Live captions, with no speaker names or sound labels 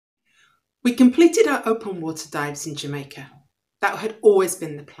We completed our open water dives in Jamaica. That had always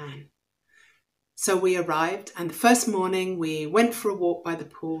been the plan. So we arrived, and the first morning we went for a walk by the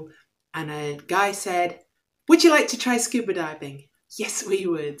pool, and a guy said, "Would you like to try scuba diving?" Yes, we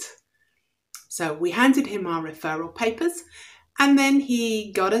would. So we handed him our referral papers, and then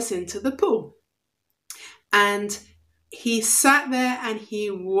he got us into the pool. And he sat there and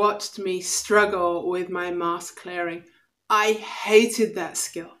he watched me struggle with my mask clearing. I hated that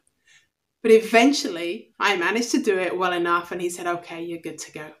skill. But eventually I managed to do it well enough, and he said, "Okay, you're good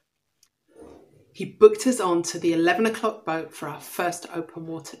to go." He booked us on to the 11 o'clock boat for our first open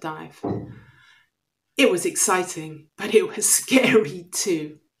water dive. It was exciting, but it was scary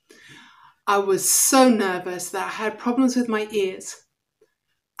too. I was so nervous that I had problems with my ears.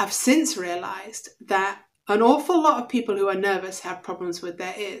 I've since realised that an awful lot of people who are nervous have problems with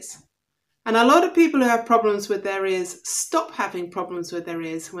their ears. And a lot of people who have problems with their ears stop having problems with their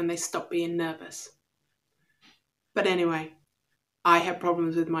ears when they stop being nervous. But anyway, I had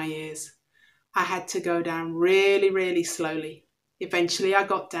problems with my ears. I had to go down really, really slowly. Eventually I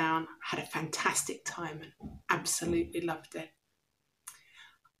got down, had a fantastic time and absolutely loved it.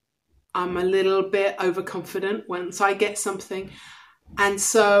 I'm a little bit overconfident once I get something. And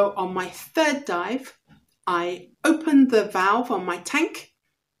so on my third dive, I opened the valve on my tank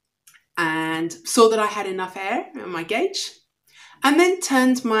and saw that I had enough air in my gauge, and then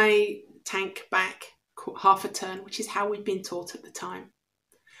turned my tank back half a turn, which is how we'd been taught at the time.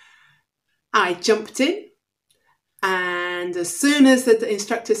 I jumped in, and as soon as the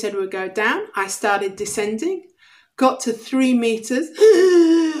instructor said we would go down, I started descending, got to 3 meters.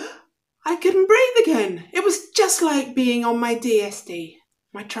 I couldn't breathe again. It was just like being on my DSD,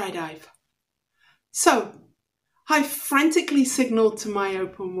 my tri-dive. So I frantically signalled to my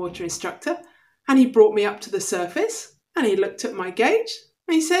open water instructor, and he brought me up to the surface, and he looked at my gauge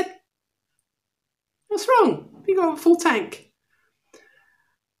and he said, "What's wrong? You got a full tank."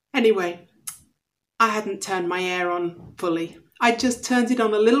 Anyway, I hadn't turned my air on fully. I just turned it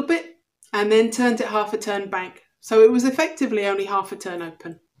on a little bit and then turned it half a turn back. So it was effectively only half a turn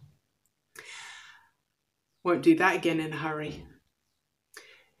open. Won't do that again in a hurry.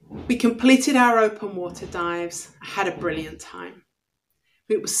 We completed our open water dives. I had a brilliant time.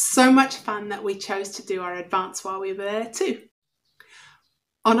 It was so much fun that we chose to do our advanced while we were there too.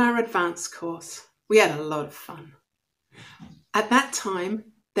 On our advanced course, we had a lot of fun. At that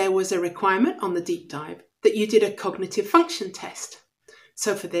time, there was a requirement on the deep dive that you did a cognitive function test.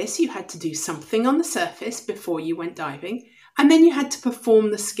 So for this, you had to do something on the surface before you went diving, and then you had to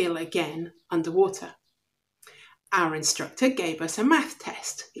perform the skill again underwater. Our instructor gave us a math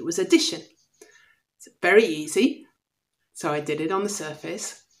test. It was addition. It's very easy. So I did it on the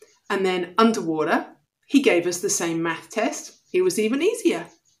surface. And then underwater, he gave us the same math test. It was even easier.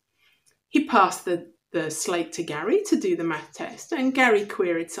 He passed the slate to Gary to do the math test, and Gary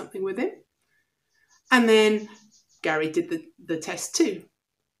queried something with him. And then Gary did the test too.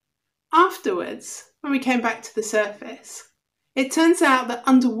 Afterwards, when we came back to the surface, it turns out that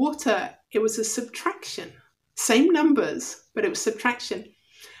underwater, it was a subtraction. Same numbers, but it was subtraction.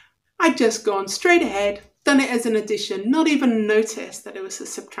 I'd just gone straight ahead, done it as an addition, not even noticed that it was a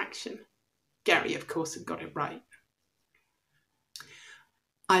subtraction. Gary, of course, had got it right.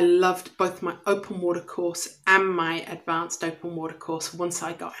 I loved both my open water course and my advanced open water course once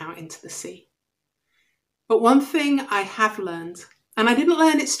I got out into the sea. But one thing I have learned, and I didn't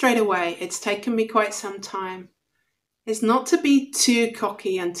learn it straight away, it's taken me quite some time, is not to be too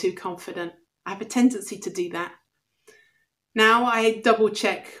cocky and too confident. I have a tendency to do that. Now I double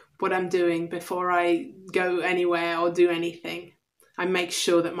check what I'm doing before I go anywhere or do anything. I make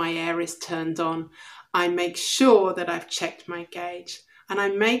sure that my air is turned on. I make sure that I've checked my gauge. And I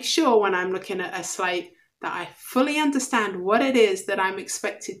make sure when I'm looking at a slate that I fully understand what it is that I'm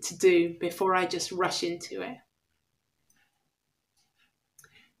expected to do before I just rush into it.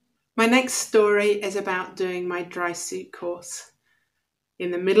 My next story is about doing my dry suit course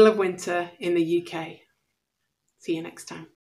in the middle of winter in the UK. See you next time.